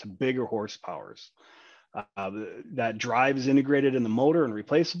 3-phase, to bigger horsepowers. That drive is integrated in the motor and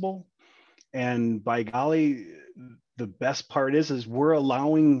replaceable. And by golly, the best part is we're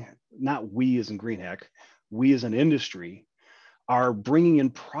allowing, not we as in GreenHEC, we as an industry are bringing in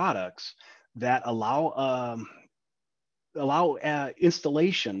products that allow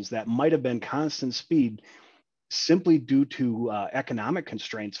installations that might have been constant speed simply due to economic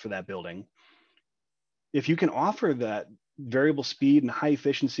constraints for that building. If you can offer that variable speed and high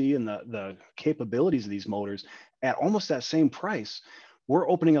efficiency and the capabilities of these motors at almost that same price, we're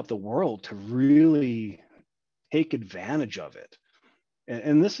opening up the world to really take advantage of it.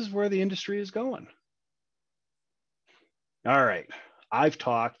 And this is where the industry is going. All right, I've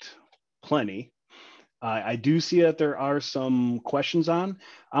talked plenty. I do see that there are some questions on.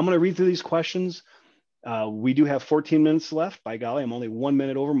 I'm going to read through these questions. We do have 14 minutes left. By golly, I'm only 1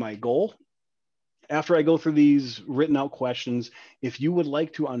 minute over my goal. After I go through these written out questions, if you would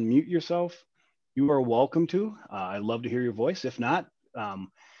like to unmute yourself, you are welcome to. I'd love to hear your voice. If not,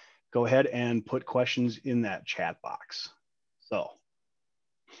 go ahead and put questions in that chat box. So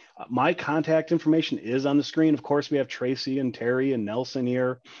my contact information is on the screen. Of course, we have Tracy and Terry and Nelson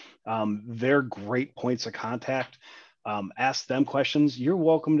here. They're great points of contact. Ask them questions. You're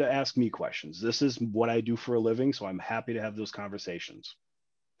welcome to ask me questions. This is what I do for a living, so I'm happy to have those conversations.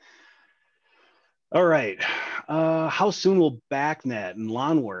 All right. How soon will BACnet and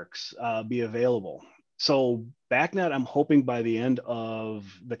LawnWorks be available? So BACnet, I'm hoping by the end of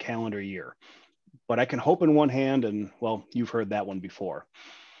the calendar year, but I can hope in one hand, and well, you've heard that one before.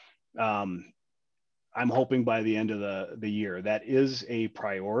 I'm hoping by the end of the year. That is a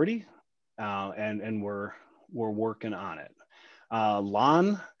priority, and we're working on it.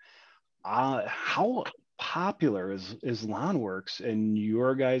 Lawn, how popular is LawnWorks in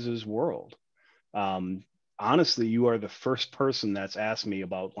your guys' world? Honestly, you are the first person that's asked me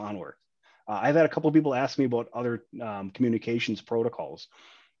about LawnWorks. I've had a couple of people ask me about other communications protocols,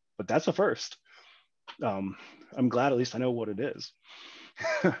 but that's the first. I'm glad at least I know what it is.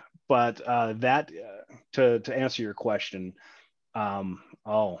 But to answer your question,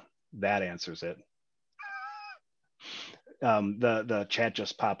 that answers it. The chat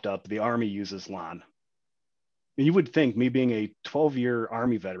just popped up. The Army uses LAN. You would think, me being a 12-year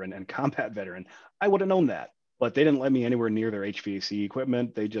Army veteran and combat veteran, I would have known that, but they didn't let me anywhere near their HVAC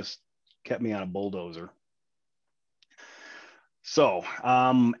equipment. They just kept me on a bulldozer. So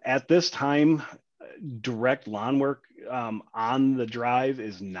at this time, direct lawn work on the drive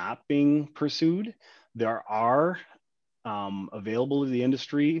is not being pursued. There are available to the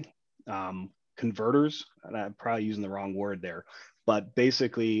industry converters, and I'm probably using the wrong word there, but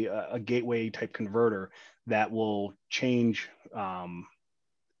basically a gateway type converter that will change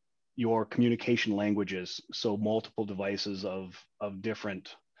your communication languages so multiple devices of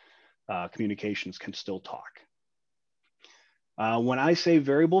different communications can still talk. When I say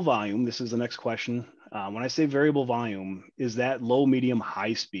variable volume, this is the next question. When I say variable volume, is that low, medium,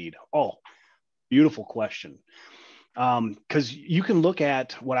 high speed? Oh, beautiful question. Because you can look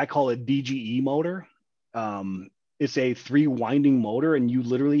at what I call a DGE motor. It's a 3-winding motor, and you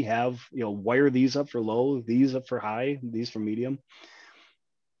literally have, wire these up for low, these up for high, these for medium.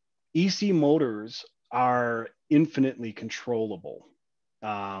 EC motors are infinitely controllable.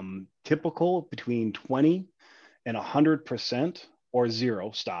 Typical between 20 and 100% or zero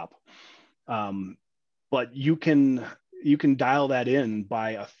stop. But you can dial that in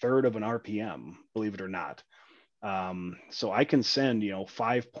by 1/3 of an RPM, believe it or not. So I can send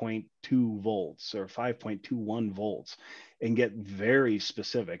 5.2 volts or 5.21 volts and get very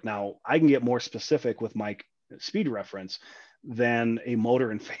specific. Now I can get more specific with my speed reference than a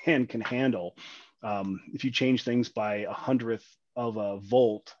motor and fan can handle. If you change things by 100th of a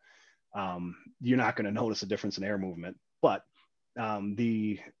volt, you're not going to notice a difference in air movement. But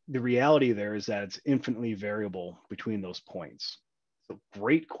the reality there is that it's infinitely variable between those points. So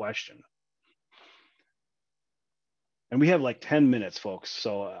great question. And we have like 10 minutes, folks.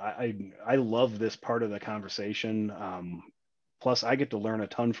 So I love this part of the conversation. Plus, I get to learn a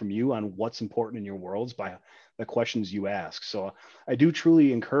ton from you on what's important in your worlds by the questions you ask. So I do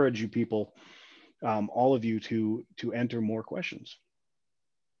truly encourage you people, all of you, to enter more questions.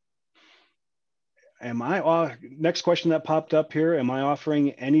 Next question that popped up here, am I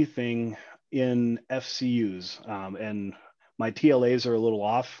offering anything in FCUs? And my TLAs are a little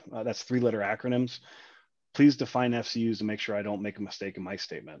off. That's 3-letter acronyms. Please define FCUs to make sure I don't make a mistake in my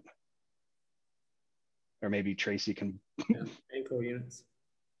statement. Or maybe Tracy can. Fan coil units.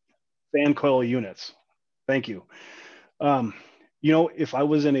 Fan coil units. Thank you. If I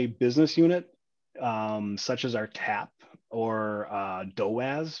was in a business unit, such as our TAP or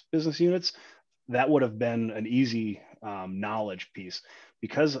DOAS business units, that would have been an easy knowledge piece,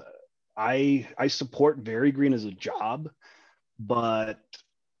 because I support Very Green as a job, but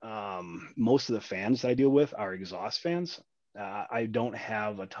most of the fans that I deal with are exhaust fans. I don't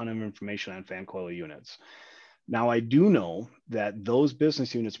have a ton of information on fan coil units. Now, I do know that those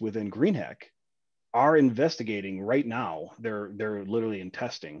business units within GreenHeck are investigating right now. They're literally in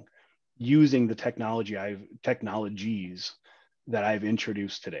testing using the technologies that I've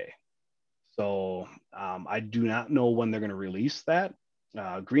introduced today. So I do not know when they're going to release that.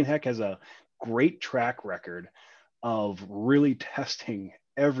 GreenHeck has a great track record of really testing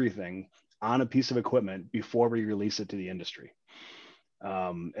everything on a piece of equipment before we release it to the industry.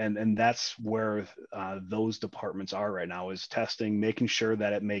 And that's where those departments are right now, is testing, making sure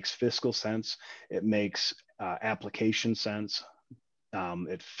that it makes fiscal sense, it makes application sense.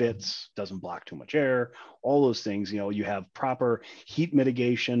 It fits, doesn't block too much air, all those things. You have proper heat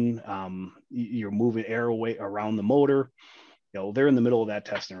mitigation. You're moving air away around the motor. They're in the middle of that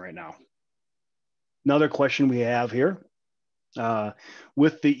testing right now. Another question we have here,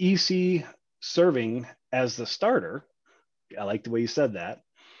 with the EC serving as the starter, I like the way you said that,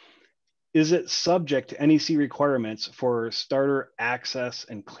 is it subject to NEC requirements for starter access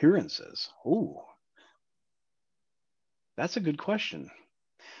and clearances? Ooh, that's a good question.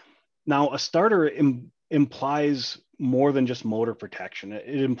 Now, a starter implies more than just motor protection.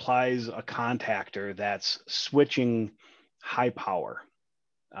 It implies a contactor that's switching high power.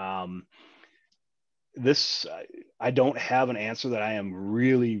 I don't have an answer that I am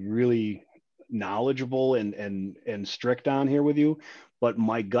really knowledgeable and strict on here with you, but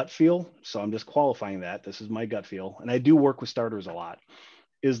my gut feel, so I'm just qualifying that, this is my gut feel, and I do work with starters a lot,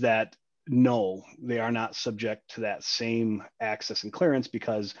 is that no, they are not subject to that same access and clearance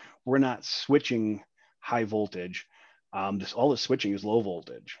because we're not switching high voltage. All the switching is low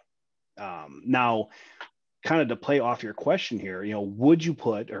voltage. Now, kind of to play off your question here, would you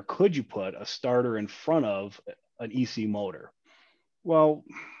put or could you put a starter in front of an EC motor? Well,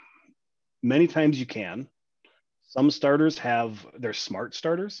 many times you can. Some starters they're smart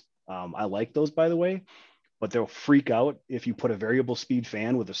starters. I like those, by the way, but they'll freak out if you put a variable speed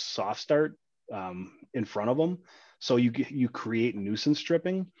fan with a soft start in front of them. So you create nuisance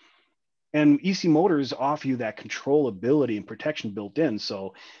stripping. And EC motors offer you that controllability and protection built in.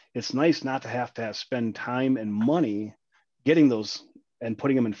 So it's nice not to have spend time and money getting those and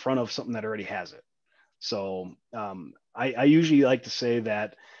putting them in front of something that already has it. So I usually like to say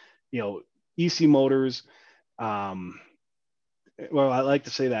that, EC motors, I like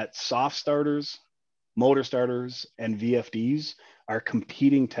to say that soft starters, motor starters, and VFDs are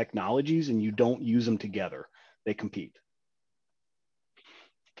competing technologies, and you don't use them together. They compete.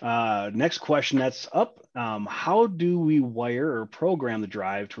 Next question that's up. How do we wire or program the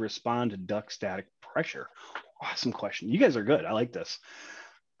drive to respond to duct static pressure? Awesome question. You guys are good. I like this.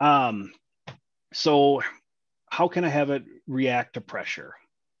 So how can I have it react to pressure?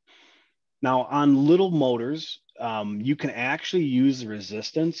 Now, on little motors, you can actually use the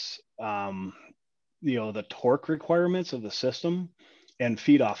resistance, the torque requirements of the system and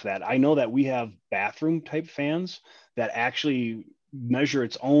feed off that. I know that we have bathroom type fans that actually measure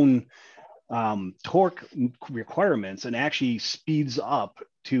its own torque requirements and actually speeds up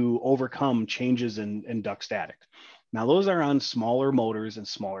to overcome changes in duct static. Now, those are on smaller motors and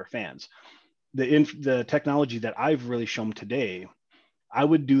smaller fans. The technology that I've really shown today, I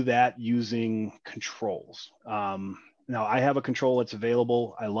would do that using controls. Now, I have a control that's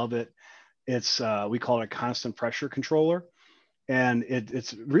available. I love it. We call it a constant pressure controller, and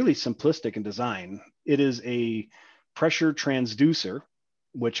it's really simplistic in design. It is a pressure transducer,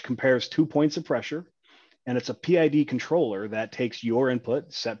 which compares 2 points of pressure, and it's a PID controller that takes your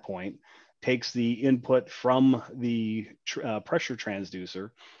input, set point, takes the input from the pressure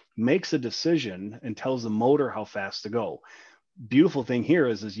transducer, makes a decision, and tells the motor how fast to go. Beautiful thing here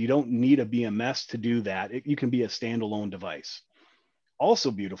is you don't need a BMS to do that. You can be a standalone device.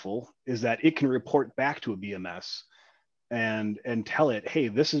 Also beautiful is that it can report back to a BMS and tell it, hey,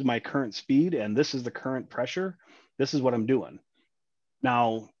 this is my current speed and this is the current pressure. This is what I'm doing.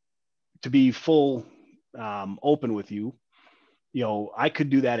 Now, to be full open with you, I could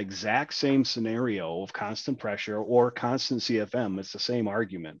do that exact same scenario of constant pressure or constant CFM. It's the same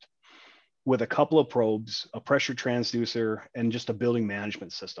argument with a couple of probes, a pressure transducer, and just a building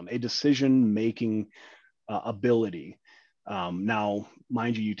management system, a decision-making ability. Now,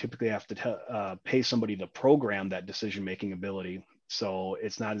 mind you, you typically have to pay somebody to program that decision-making ability. So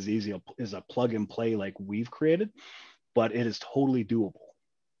it's not as easy as a plug and play like we've created, but it is totally doable.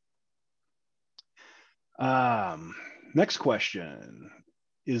 Next question.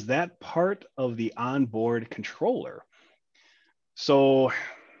 Is that part of the onboard controller? So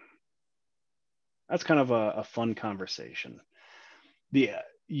that's kind of a fun conversation.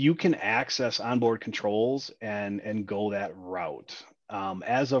 You can access onboard controls and go that route.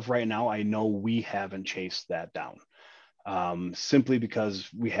 As of right now, I know we haven't chased that down simply because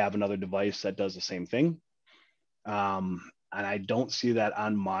we have another device that does the same thing. And I don't see that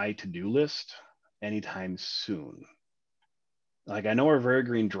on my to-do list anytime soon. Like, I know our Very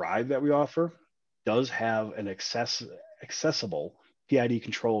Green Drive that we offer does have an accessible PID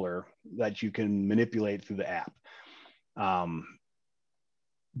controller that you can manipulate through the app.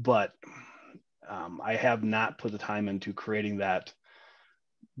 But I have not put the time into creating that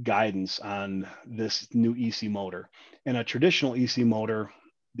guidance on this new EC motor. In a traditional EC motor,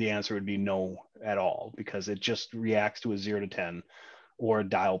 the answer would be no at all, because it just reacts to a 0 to 10 or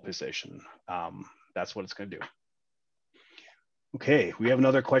dial position. That's what it's going to do. Okay, we have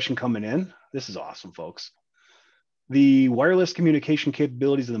another question coming in. This is awesome, folks. The wireless communication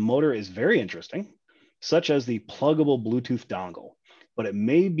capabilities of the motor is very interesting, such as the pluggable Bluetooth dongle, but it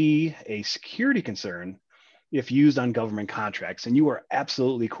may be a security concern if used on government contracts. And you are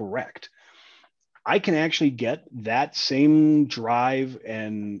absolutely correct. I can actually get that same drive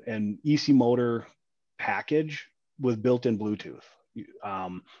and EC motor package with built-in Bluetooth.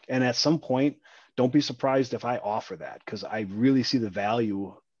 And at some point, don't be surprised if I offer that, because I really see the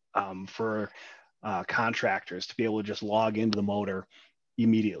value for contractors to be able to just log into the motor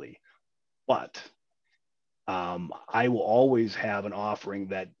immediately. But I will always have an offering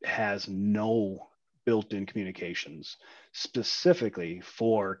that has no built-in communications, specifically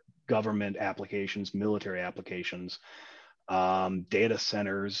for government applications, military applications. Data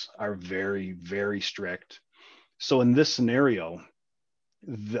centers are very, very strict. So in this scenario,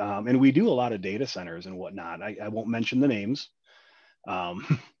 and we do a lot of data centers and whatnot. I won't mention the names,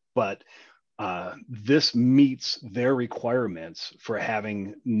 but this meets their requirements for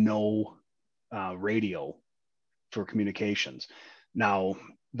having no radio for communications. Now,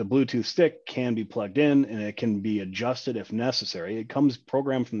 the Bluetooth stick can be plugged in and it can be adjusted if necessary. It comes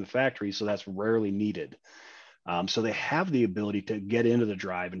programmed from the factory, so that's rarely needed. So they have the ability to get into the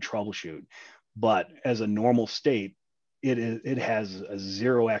drive and troubleshoot. But as a normal state, it has a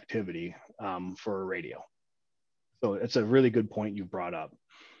zero activity for a radio. So it's a really good point you brought up.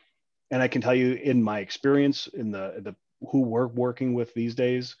 And I can tell you, in my experience, in the who we're working with these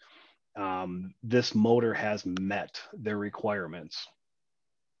days, this motor has met their requirements.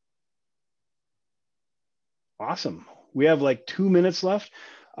 Awesome. We have like 2 minutes left.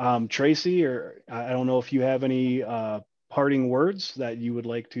 Tracy, or I don't know if you have any parting words that you would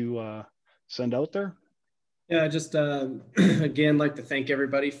like to send out there. Yeah, just again, like to thank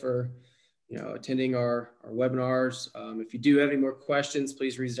everybody for attending our webinars. If you do have any more questions,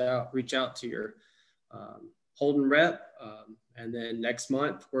 please reach out to your Holden rep. And then next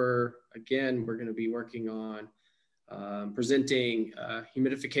month, we're going to be working on presenting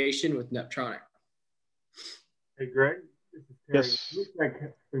humidification with Neptronic. Hey, Greg, this is Terry. Yes. Looks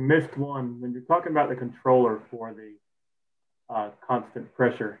like we missed one. When you're talking about the controller for the constant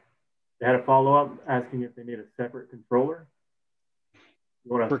pressure, they had a follow-up asking if they need a separate controller.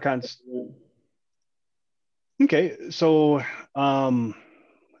 Okay, so, and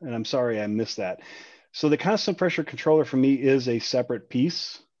I'm sorry I missed that. So the constant pressure controller for me is a separate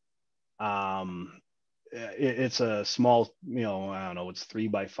piece. It's a small, I don't know, it's 3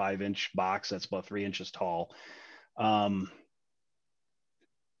 by 5 inch box that's about 3 inches tall.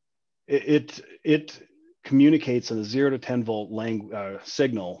 It communicates a 0 to 10 volt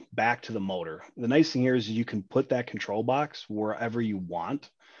signal back to the motor. The nice thing here is you can put that control box wherever you want.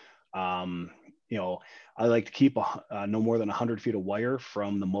 I like to keep no more than 100 feet of wire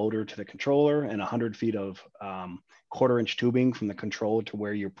from the motor to the controller and 100 feet of 1/4 inch tubing from the controller to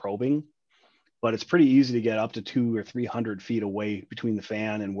where you're probing. But it's pretty easy to get up to 200 or 300 feet away between the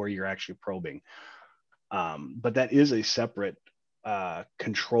fan and where you're actually probing. But that is a separate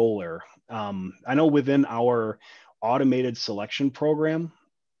controller. I know within our automated selection program,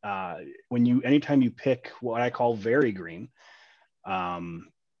 anytime you pick what I call Very Green,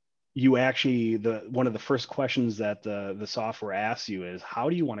 you actually, one of the first questions that the software asks you is, how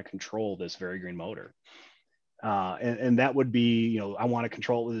do you want to control this Very Green motor? And that would be, I want to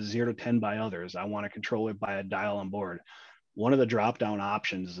control it with 0 to 10 by others. I want to control it by a dial on board. One of the drop-down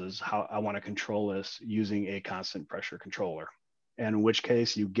options is how I want to control this using a constant pressure controller. And in which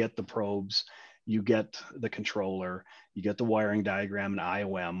case you get the probes, you get the controller, you get the wiring diagram and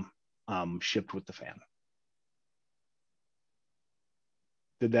IOM shipped with the fan.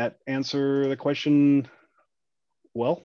 Did that answer the question well?